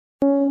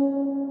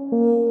Cannot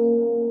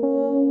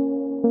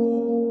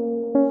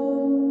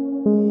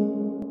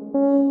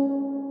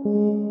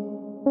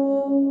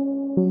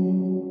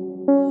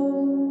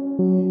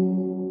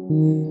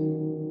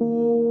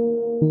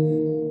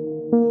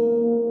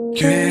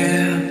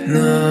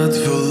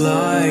for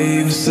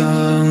lives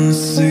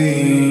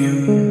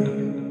unseen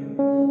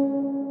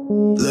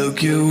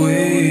look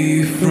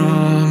away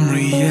from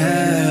reality.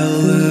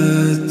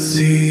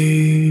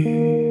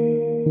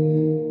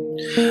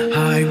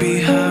 Hide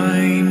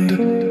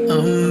behind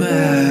a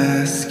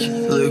mask,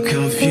 look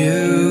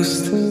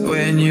confused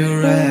when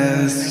you're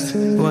asked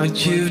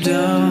what you've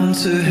done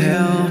to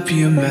help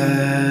humanity.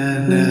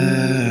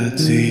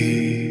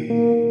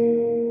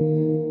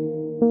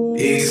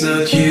 It's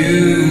not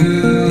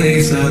you,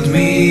 it's not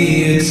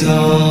me, it's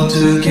all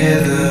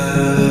together.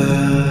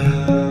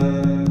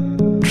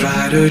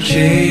 Try to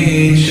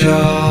change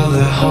all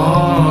the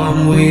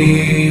harm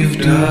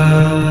we've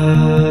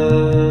done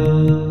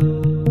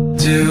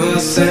to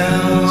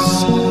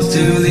ourselves,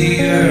 to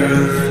the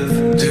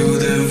earth, to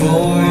the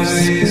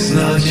voice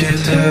not yet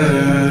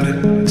heard,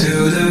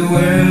 to the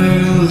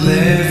world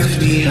left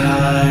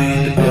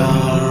behind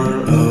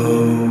our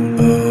own.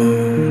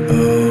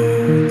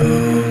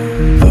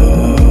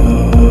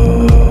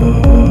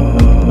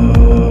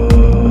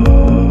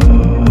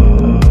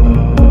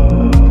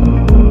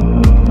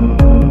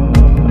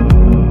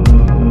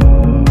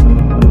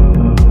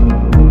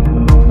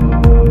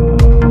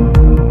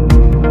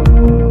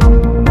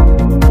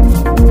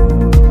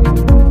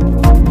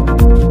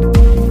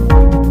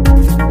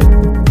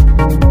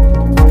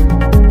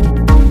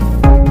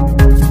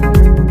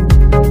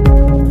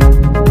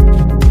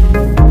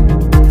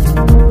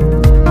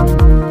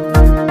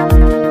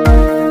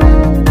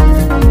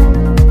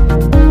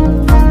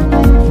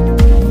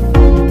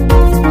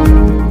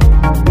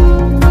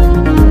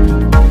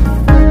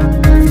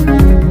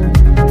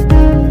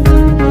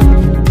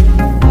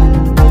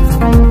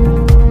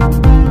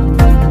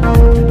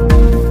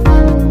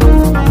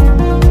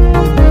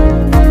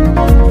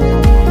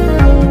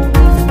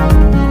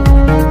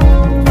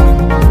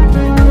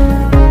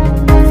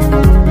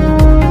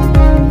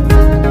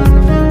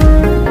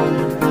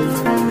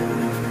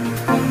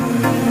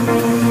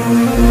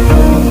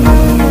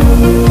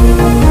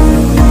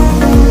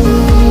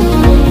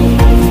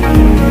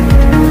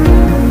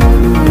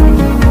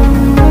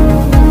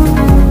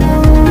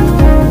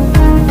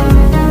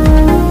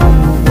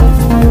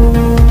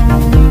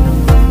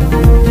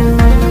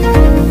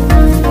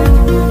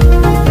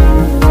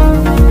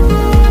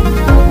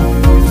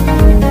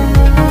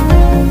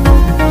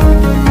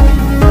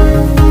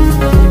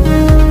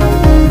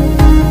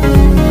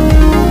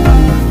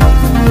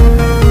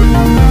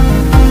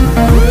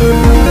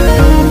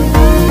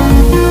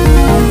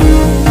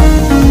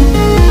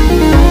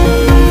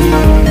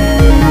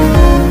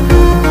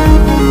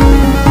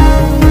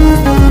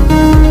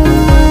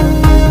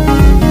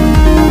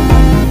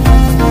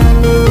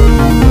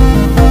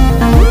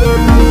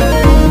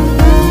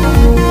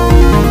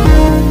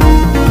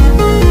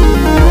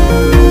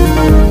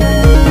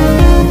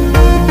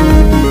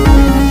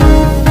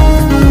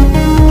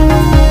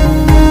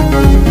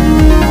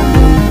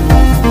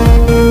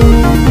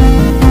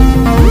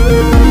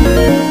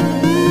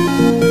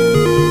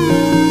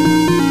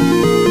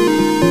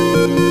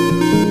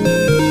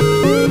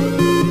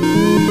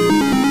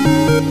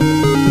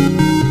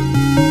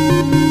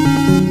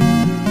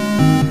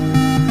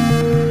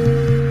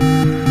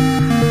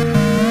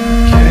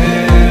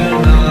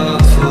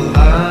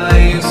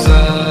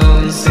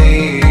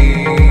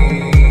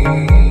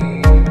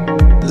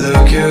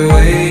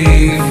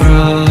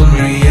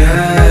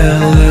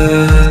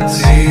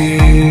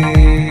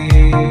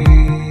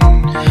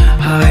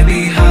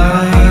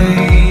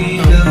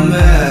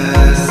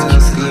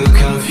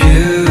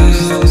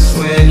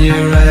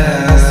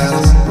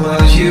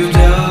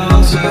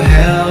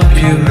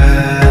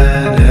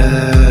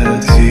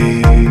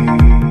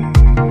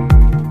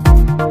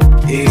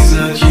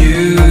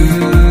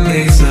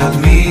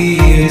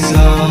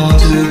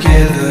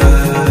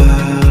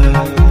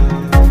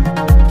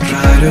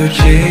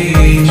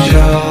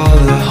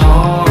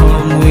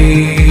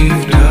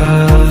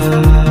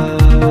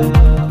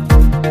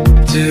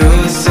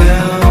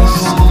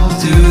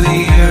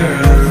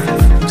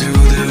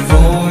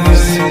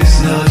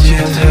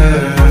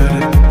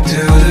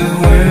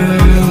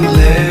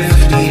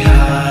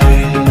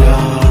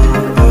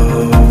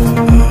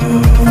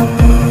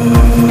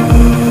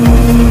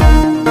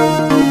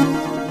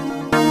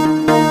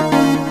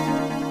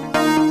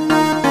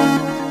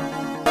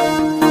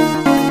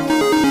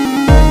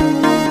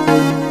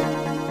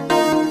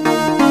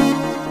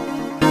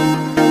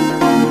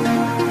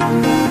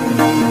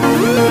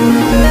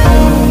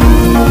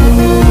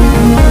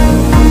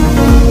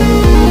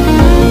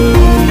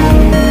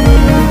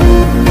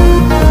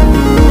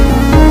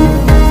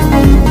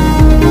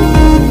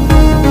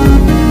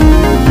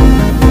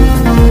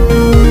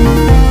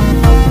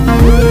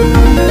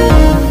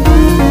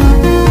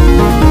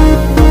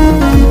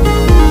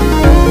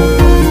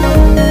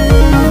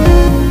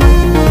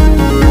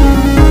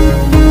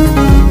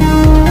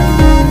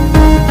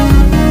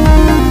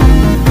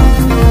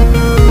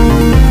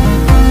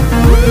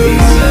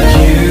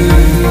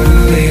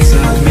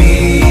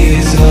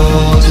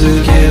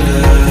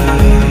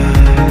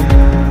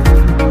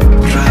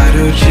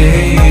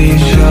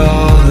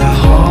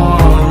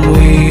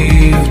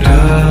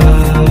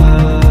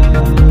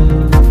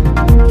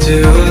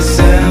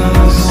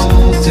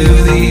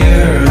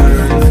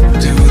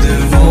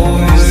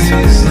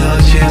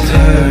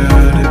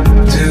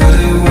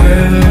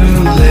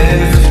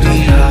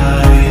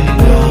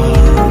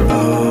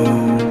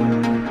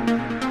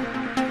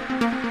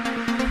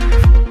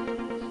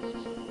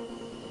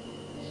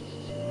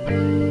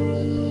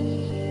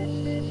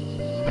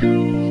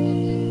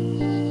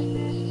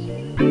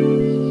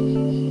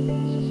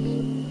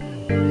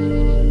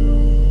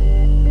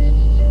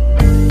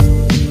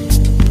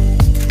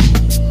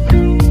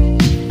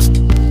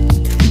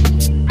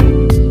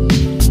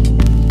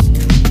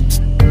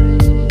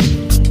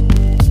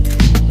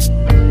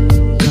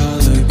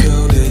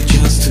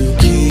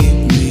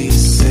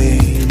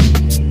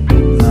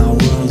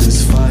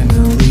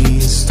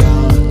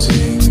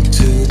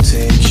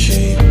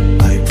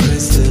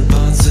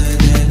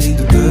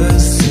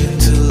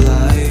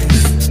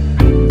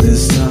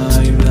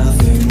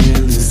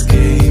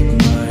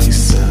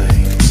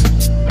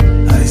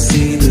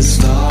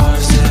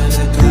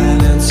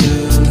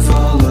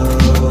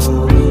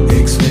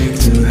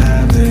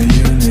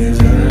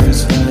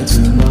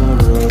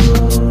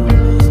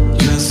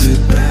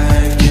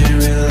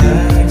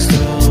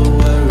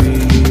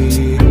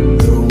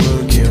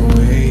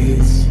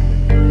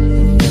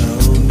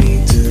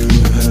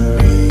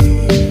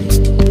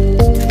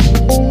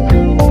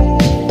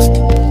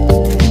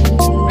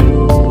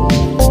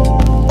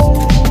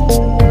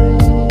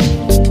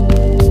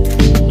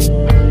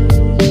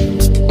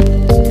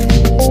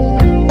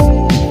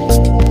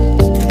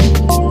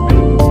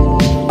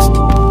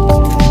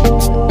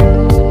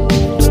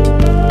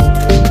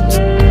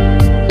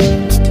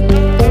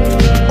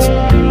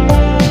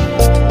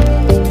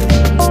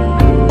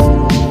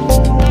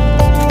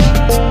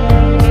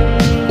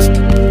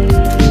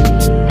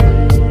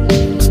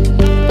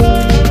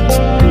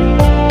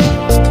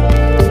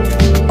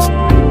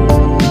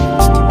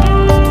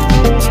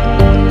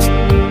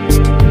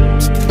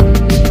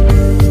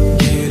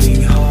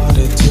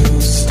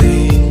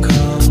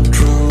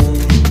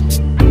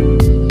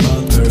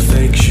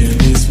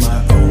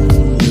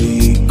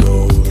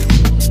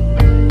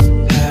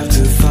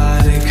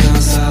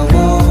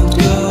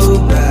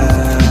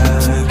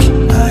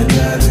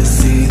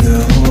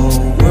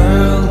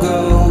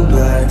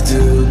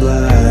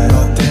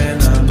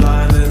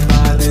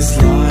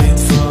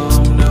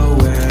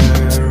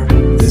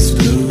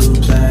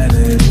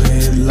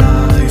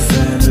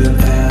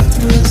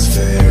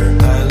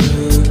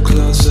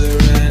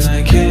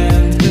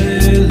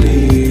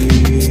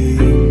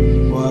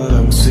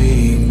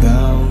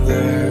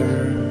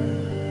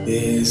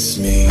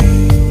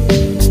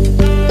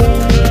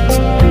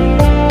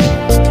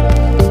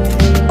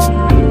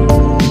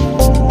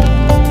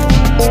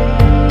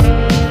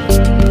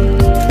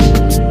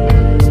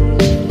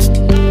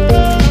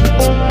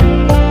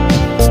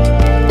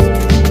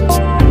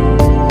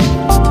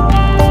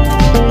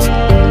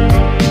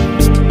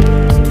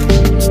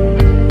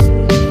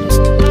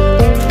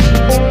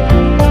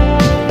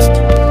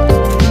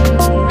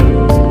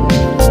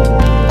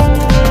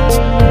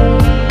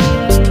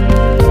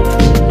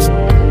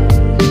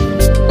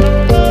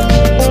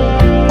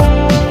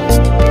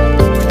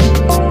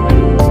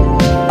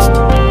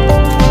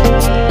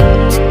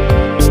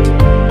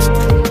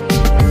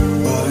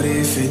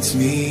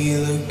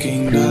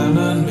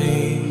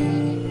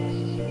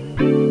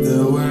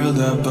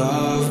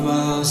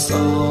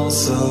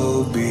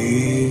 also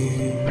be.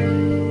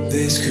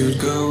 This could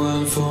go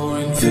on for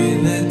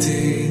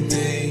infinity.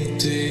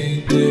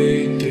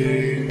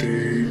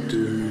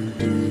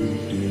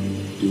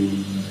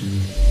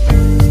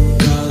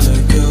 Color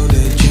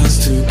coded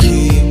just to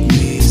keep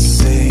me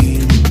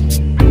sane.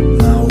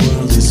 My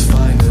world is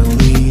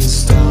finally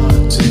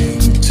starting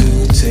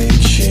to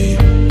take shape.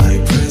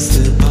 I press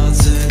the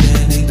button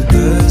and it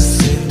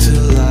bursts into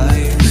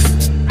life.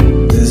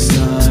 This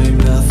time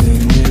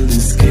nothing will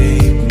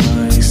escape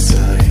my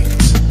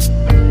sight.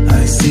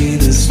 I see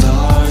the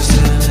stars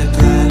and the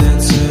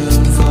planets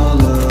soon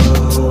follow.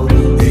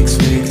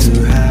 Expect to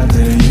have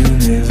the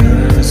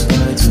universe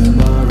by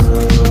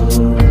tomorrow.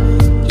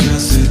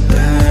 Just sit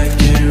back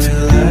and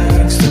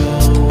relax,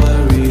 don't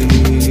worry.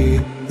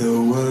 The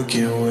world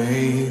can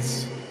wait,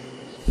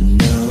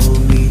 no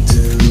need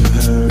to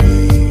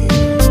hurry.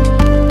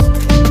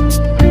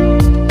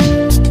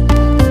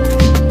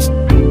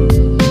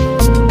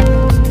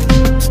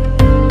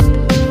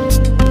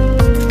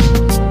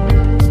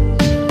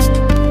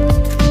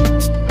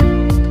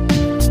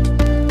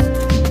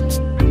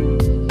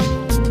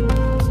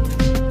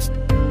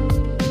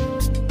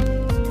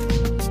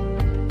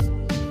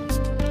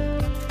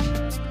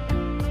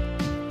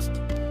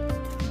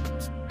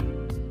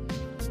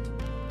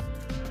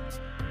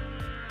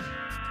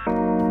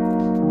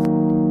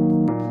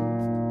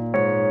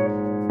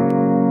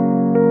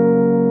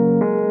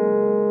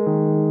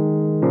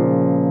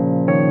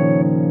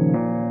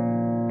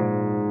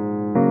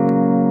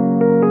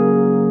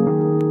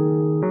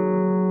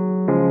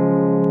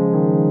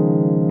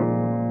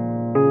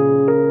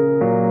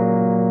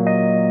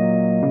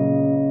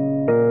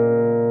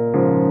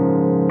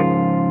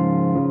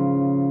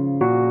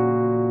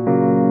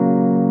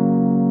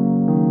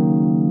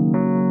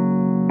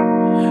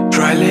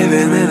 Try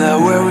living in a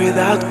world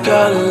without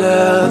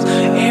colors.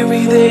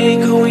 Every day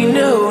going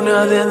no,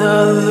 nothing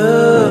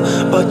other.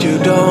 But you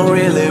don't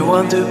really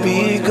want to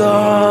be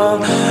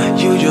gone.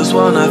 You just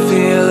wanna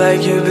feel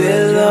like you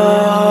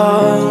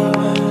belong.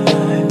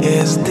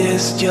 Is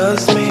this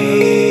just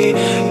me?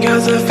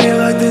 Cause I feel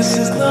like this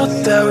is not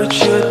how it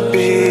should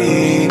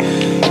be.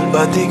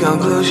 But the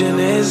conclusion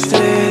is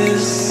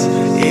this: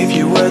 if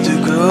you were to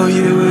go,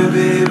 you would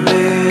be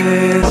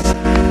missed.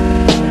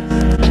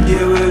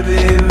 You would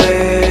be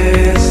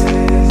missed.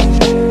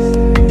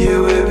 You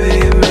would be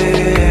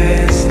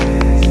missed.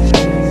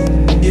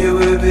 You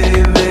would be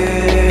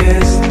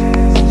missed.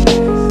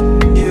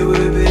 You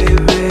would be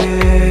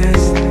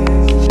missed.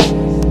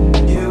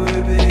 You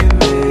would be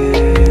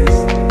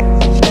missed.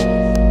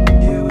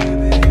 You would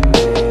be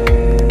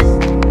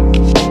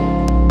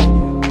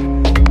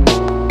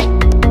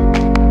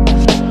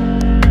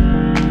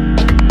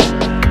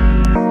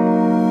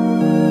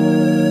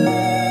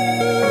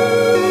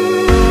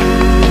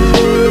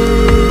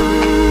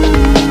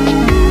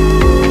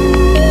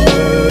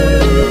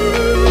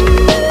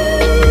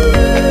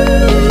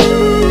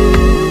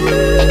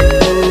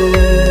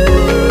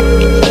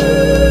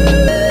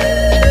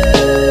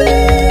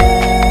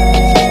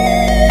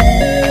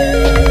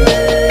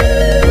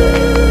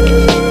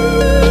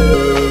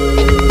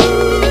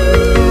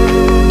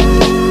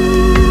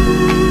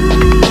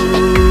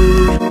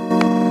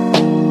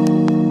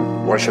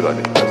Why should I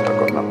be depressed? I've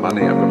got enough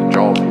money, I've got a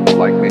job, people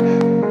like me.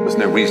 There's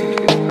no reason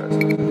to be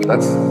depressed.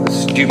 That's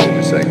stupid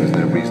to say there's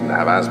no reason to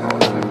have asthma or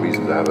there's no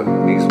reason to have a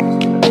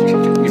measles.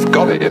 You've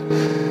got it.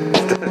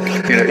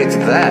 It's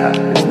there.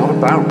 It's not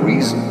about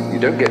reason. You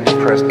don't get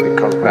depressed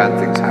because bad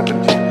things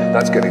happen to you.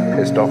 That's getting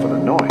pissed off and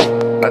annoyed.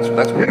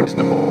 That's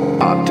reasonable.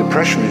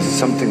 Depression is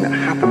something that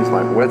happens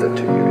like weather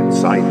to you,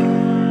 inside you.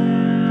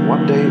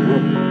 One day it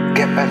will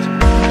get better.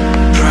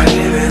 Try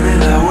living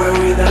in a world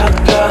without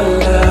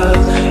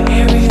colors.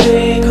 Every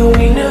day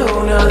going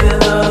no,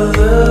 nothing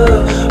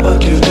other.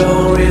 But you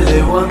don't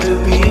really want to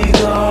be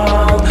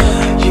gone.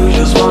 You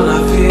just wanna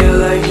feel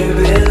like you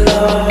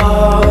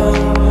belong.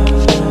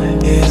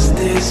 Is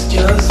this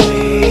just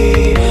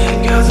me?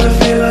 Cause I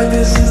feel like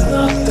this is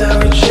not how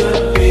it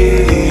should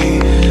be.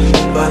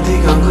 But the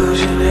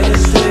conclusion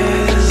is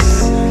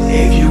this: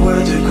 if you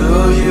were to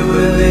go, you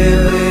would be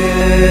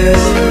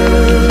missed.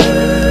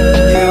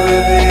 You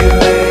would be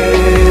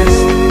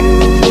missed.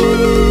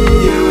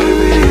 You would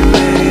be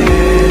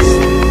missed.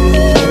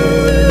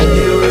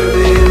 You would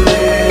be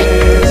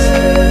missed.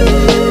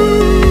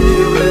 You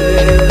would be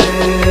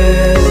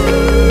missed.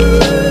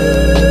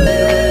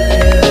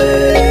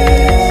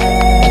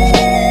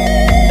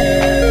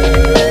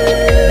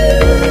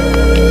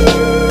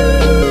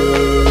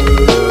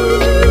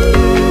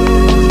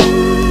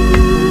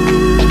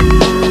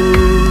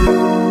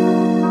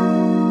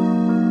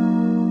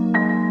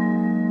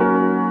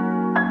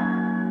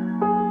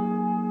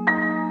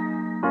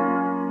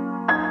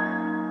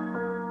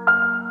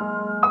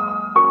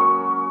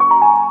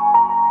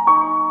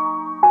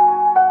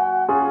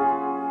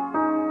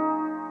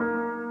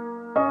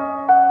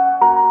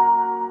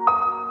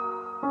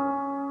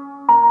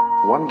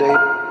 One day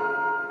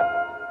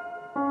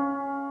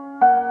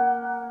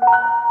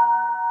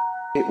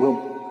it will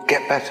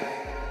get better.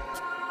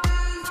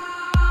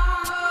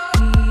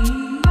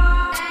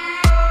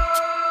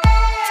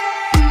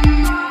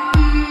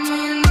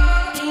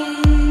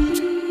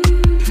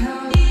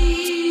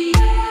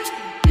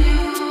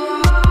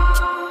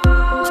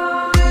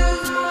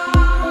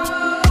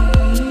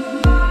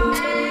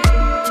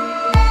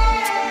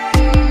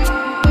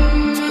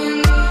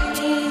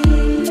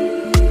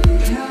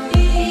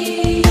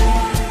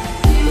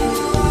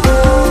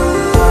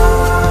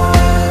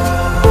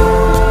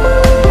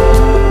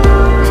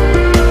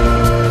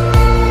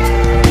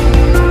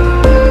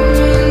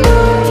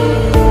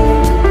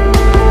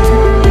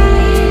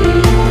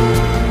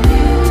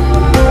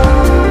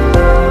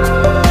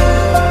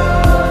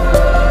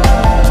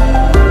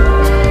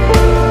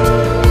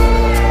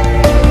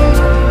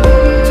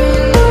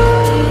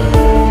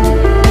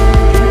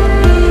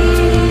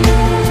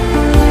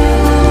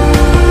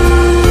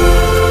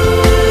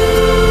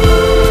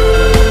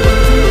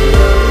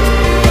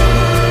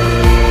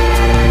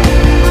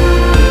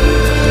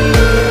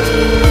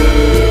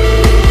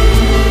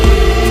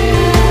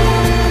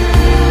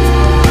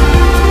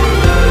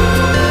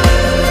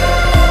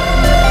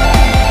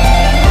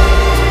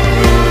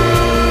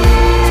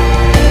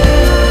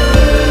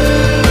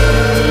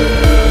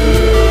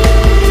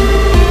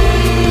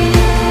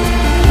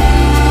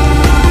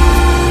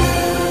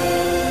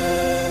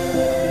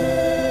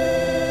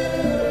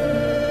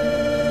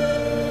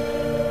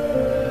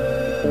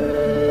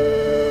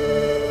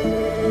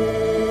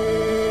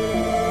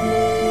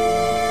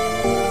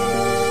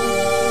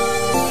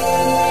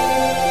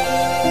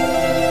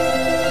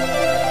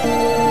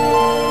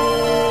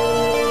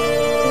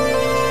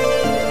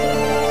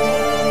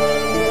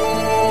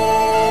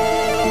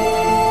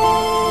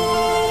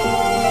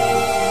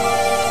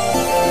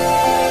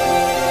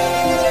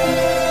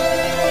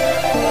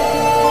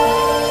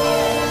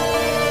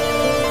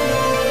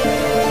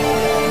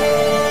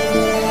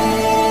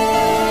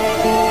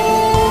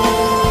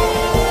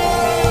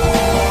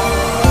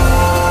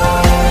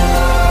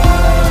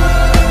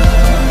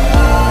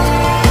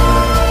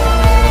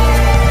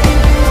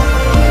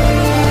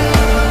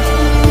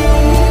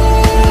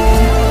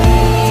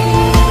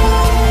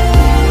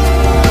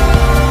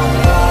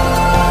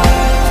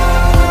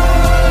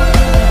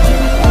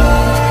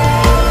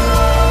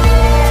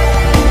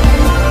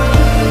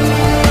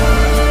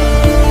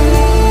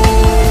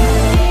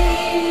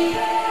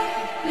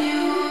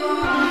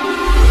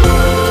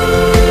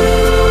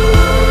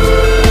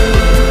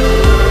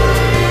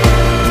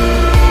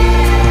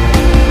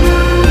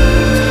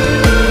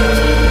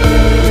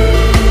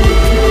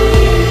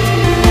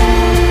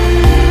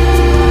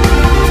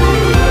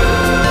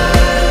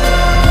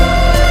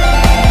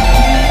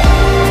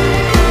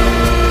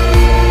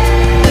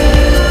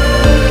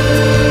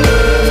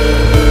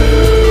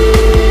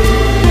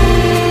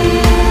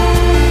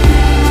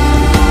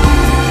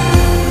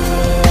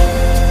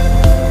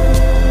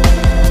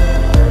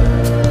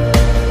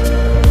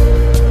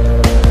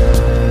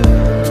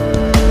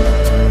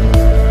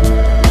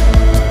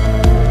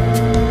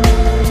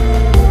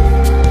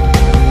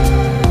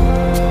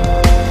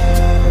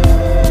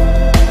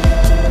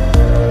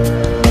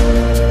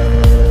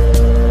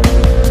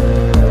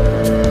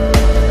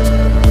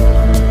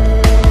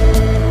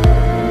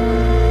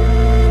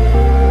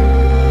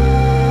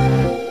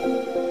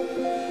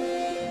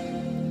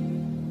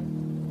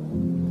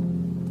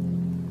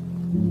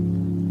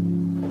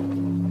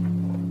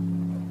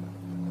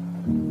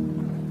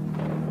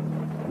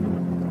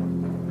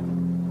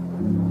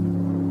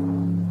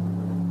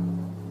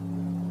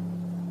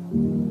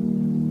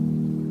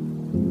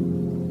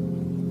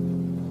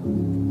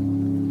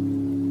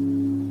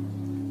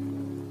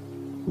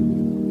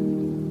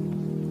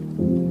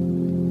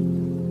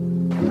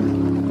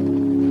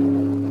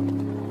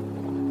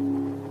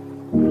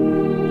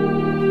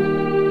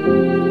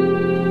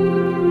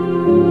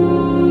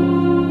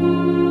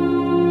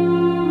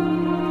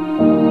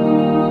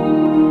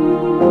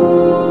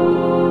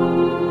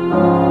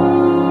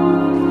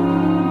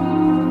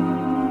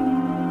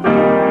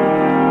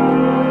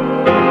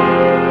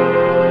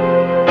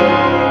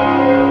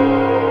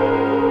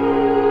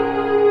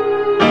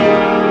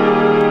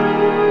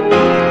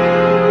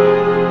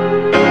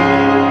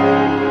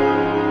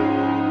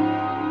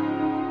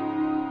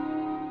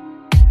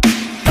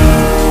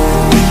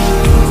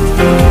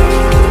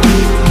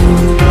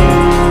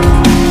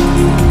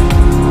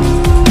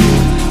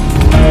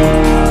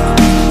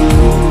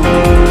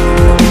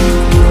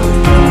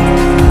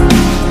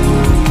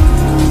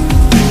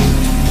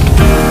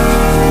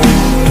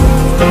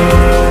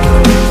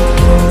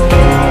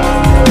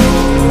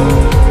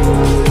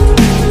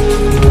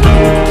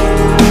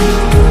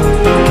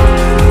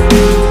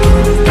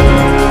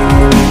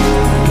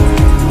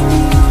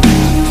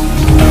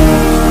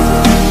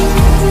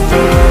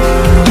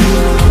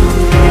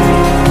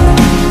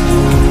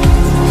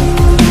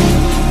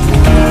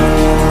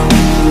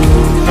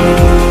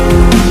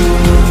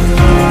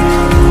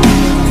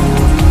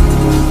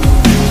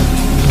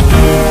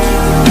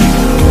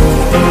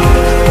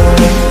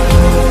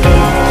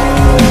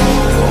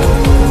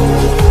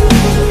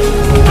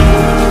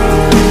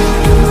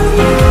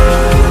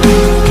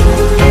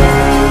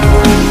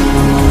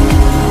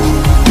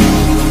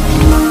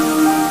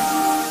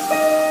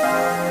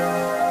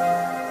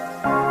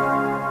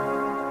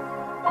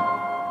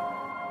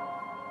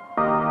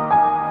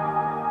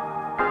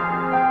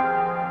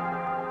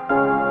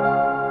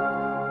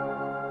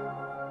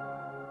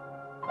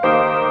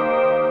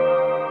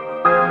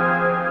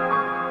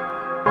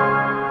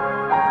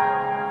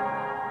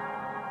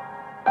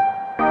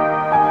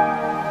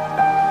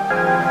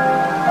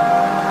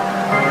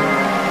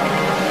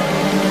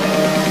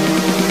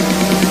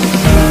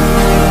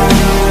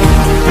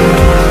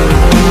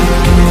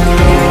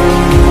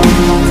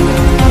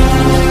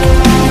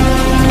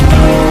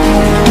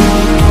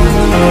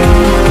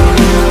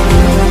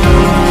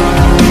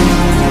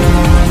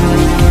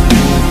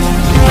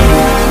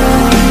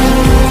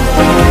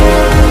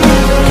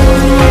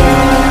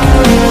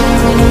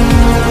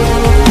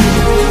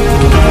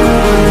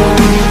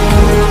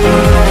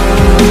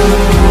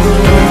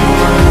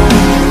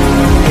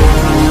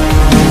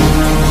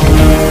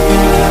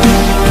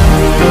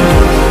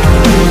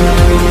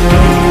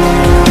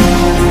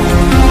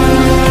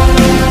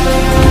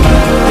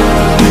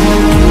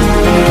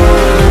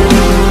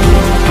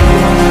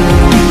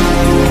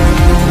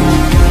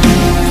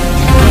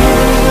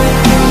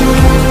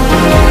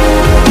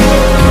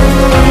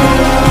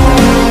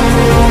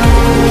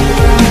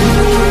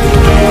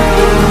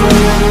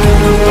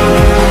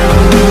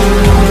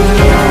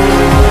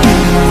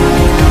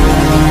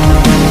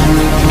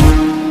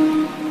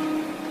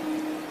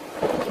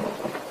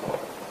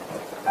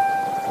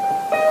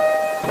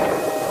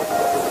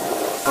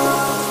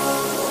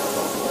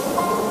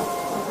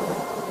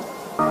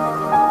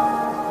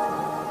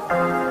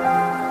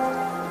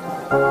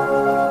 Bye.